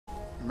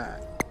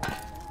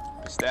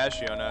Matt.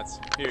 Pistachio nuts.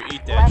 Here,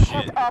 eat that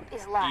Laptop shit. up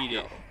is live. Eat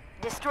it.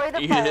 Destroy the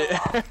Eat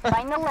firewall. it.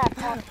 Find the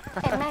laptop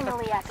and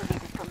manually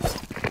activate it from there.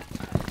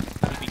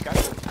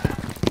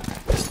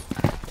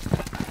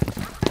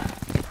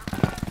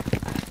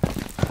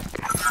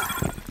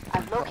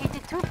 I've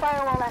located 2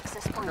 firewall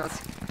access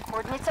points.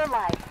 Coordinates are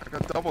live. I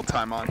got double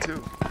time on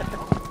too.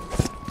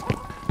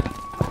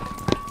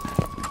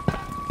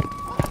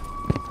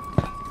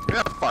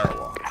 Yeah,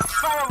 firewall.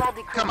 Firewall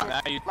decrypted. Come on.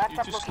 Nah, you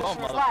Laptop too slow,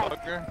 location is live.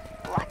 motherfucker.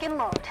 Lock and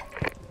load.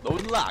 Load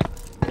and lock.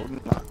 Load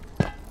and lock.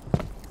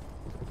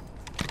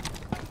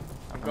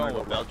 I'm going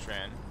with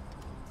Beltran.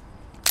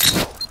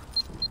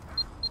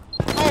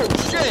 Oh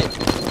shit!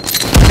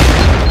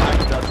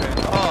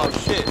 Oh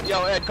shit!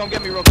 Yo, Ed, come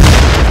get me real quick.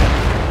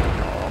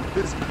 Oh, I'm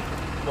busy.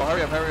 Well,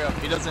 hurry up, hurry up.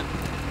 He doesn't.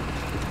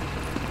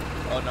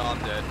 Oh no, I'm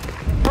dead.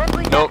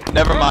 Berkeley Nope, deck.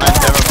 never mind,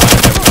 never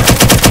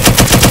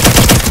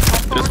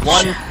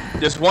mind.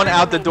 There's one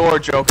out the door,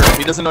 Joker.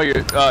 He doesn't know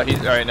you're. He's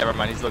alright. Never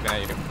mind. He's looking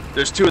at you.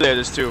 There's 2 there.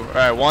 There's 2. All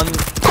right, one.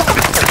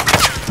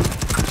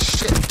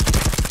 Shit.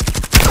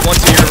 One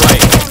to your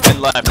right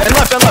and left. And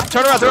left and left.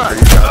 Turn around. Turn around.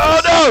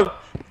 Oh no!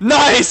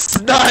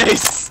 Nice,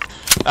 nice.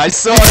 I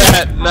saw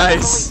that.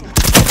 Nice.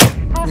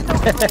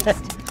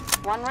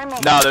 One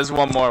remaining. No, there's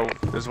one more.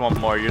 There's one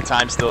more. Your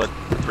time's still at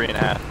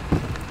 3.5.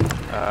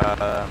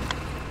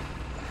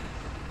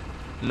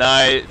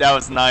 Nice. That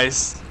was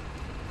nice.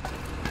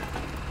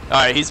 All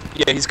right, he's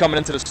coming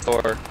into the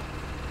store.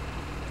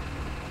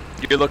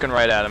 You're looking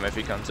right at him if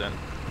he comes in.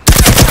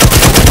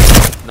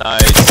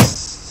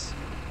 Nice.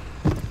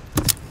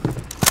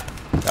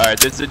 All right,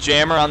 there's a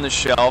jammer on the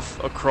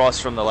shelf across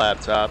from the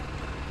laptop,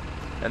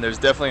 and there's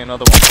definitely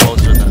another one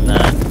closer than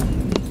that.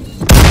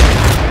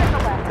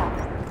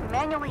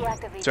 Manually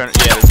activate. Yeah,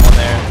 there's one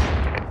there.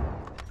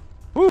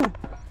 Woo!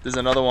 There's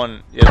another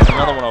one. Yeah, there's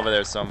another one over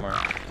there somewhere.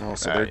 Oh,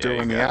 so All they're right,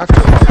 doing the go.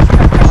 afterlife.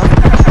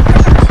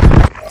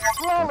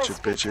 Bunch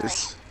of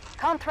bitches.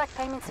 Contract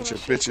payments Bunch of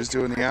initiated bitches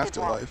doing the through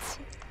afterlife.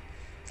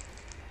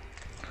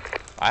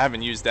 I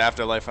haven't used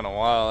Afterlife in a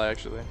while,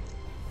 actually. I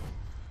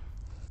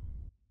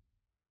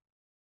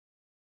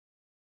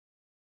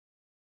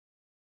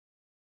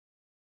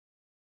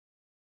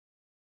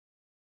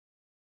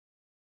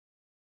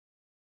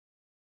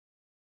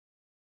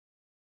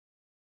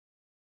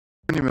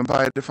couldn't even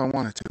buy it if I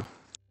wanted to.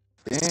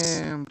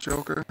 Damn,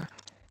 Joker.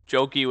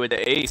 Jokey with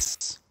the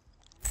ace.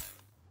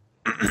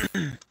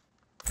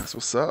 That's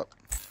what's up.